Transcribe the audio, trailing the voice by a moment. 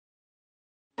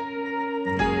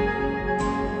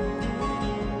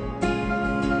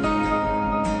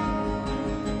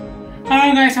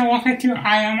Hello guys, and welcome to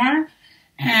iOMAR,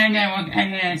 and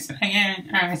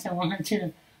welcome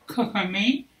to Cook With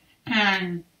Me,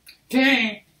 and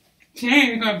today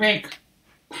we're going to bake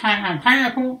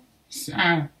pineapple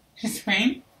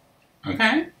spring,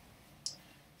 okay?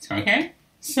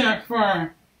 So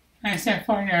for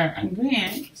your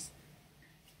ingredients,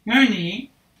 you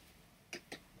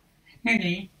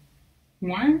need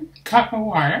 1 cup of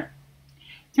water,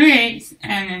 3 eggs,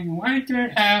 and then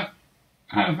 1/3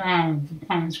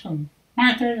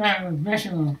 of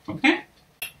vegetable, okay?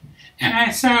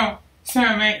 And so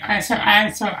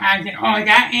I did all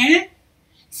that in.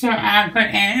 So I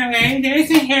put in this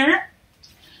in here,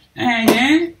 and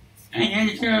then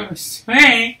you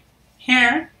spray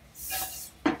here.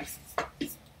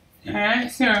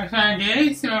 Alright, so I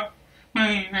did. So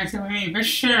let me be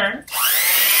sure.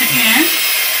 And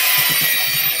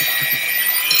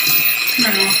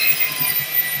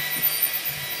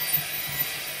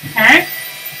okay.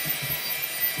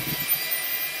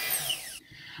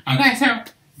 Okay, so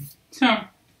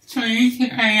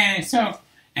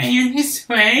you just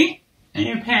spray in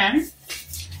your pan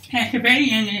and to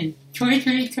bake in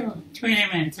 23 to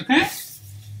 28 minutes, okay?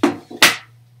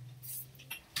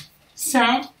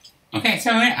 So I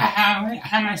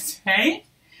have my spray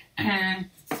and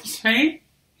spray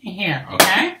in here,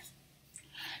 okay?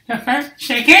 So first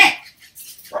shake it,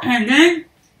 and then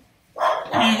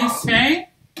you just spray.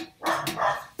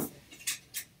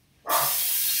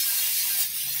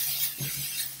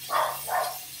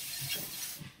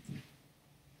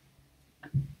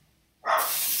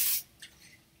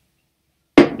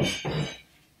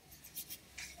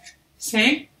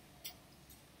 See?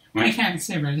 Well, I can't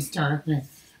see, but it's dark.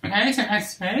 Okay, so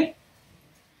that's spray.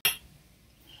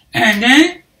 And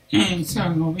then, so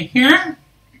over here.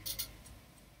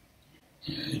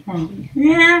 Over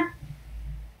here.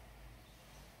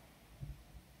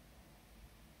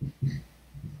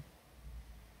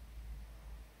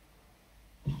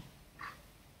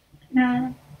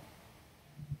 No.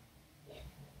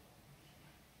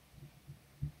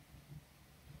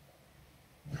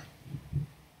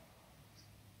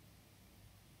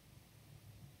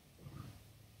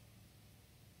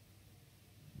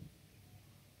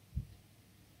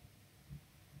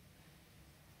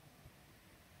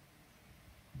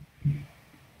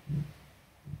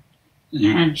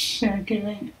 I'm shaking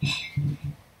it.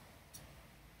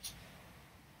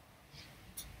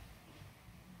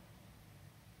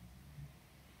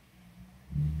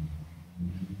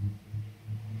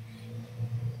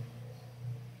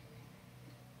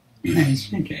 Nice,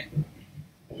 shake it.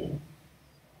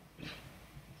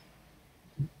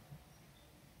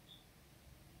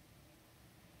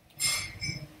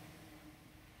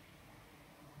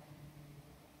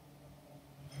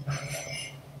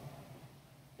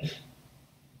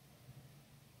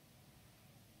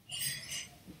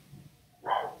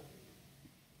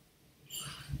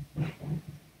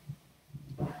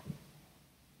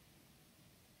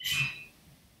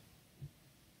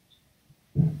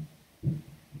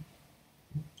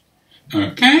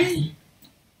 Okay,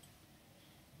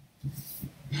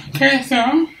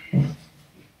 so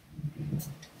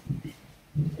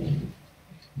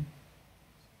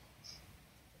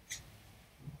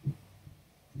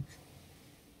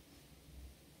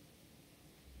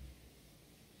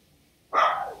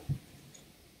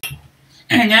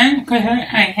and then because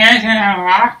I had it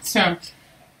locked, so I'm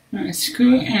gonna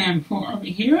screw it and pull over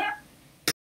here.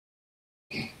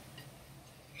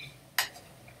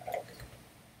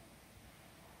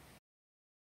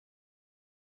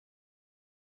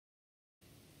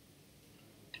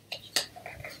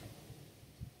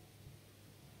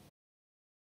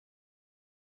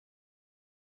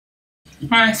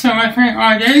 Alright, so after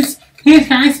all this, please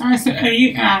guys, if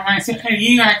you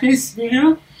like this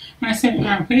video,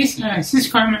 please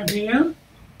subscribe my video.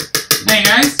 Hey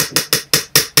guys.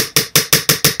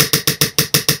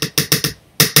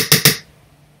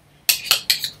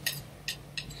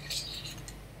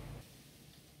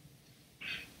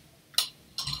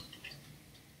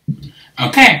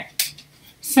 Okay,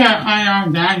 so I all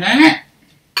done that.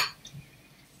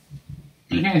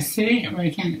 You can see, or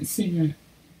you can't see it.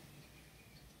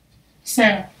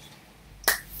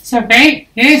 So bake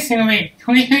this will be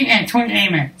 23 and 28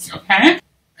 minutes, okay?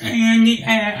 And you need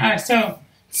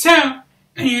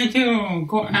to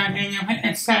go out and you put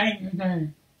inside the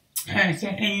you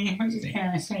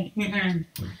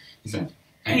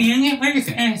need to put this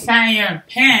inside your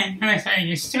pan, inside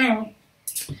your stove.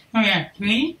 We have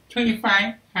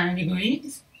 325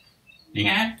 degrees.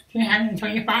 Yeah,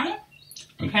 325.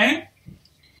 Okay?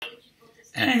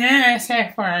 And then I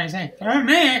said for 30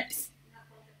 minutes.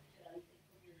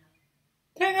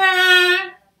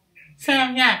 Ta-da! So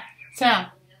yeah, so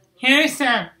here's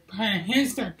the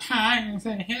pie,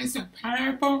 so here's the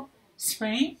pineapple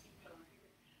screen.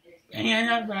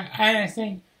 And but I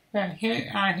think that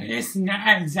here it's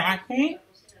not exactly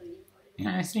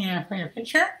see for your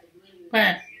picture,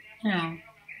 but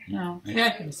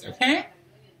that is okay.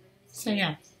 So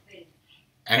yeah,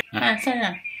 so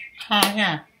yeah,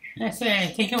 yeah. Let's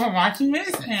say thank you for watching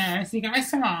this, and see you guys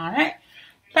tomorrow. Right?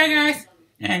 Bye guys,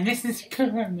 and this is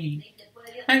Cook Me.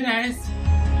 Bye guys.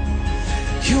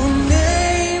 Your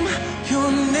name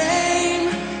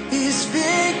is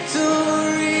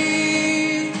victory.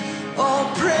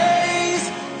 All praise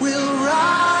will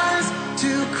rise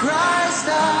to Christ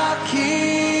our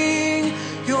King.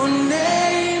 Your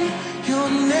name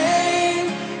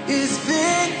is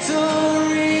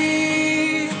victory.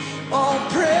 All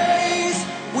praise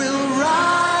will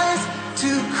rise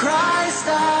to Christ.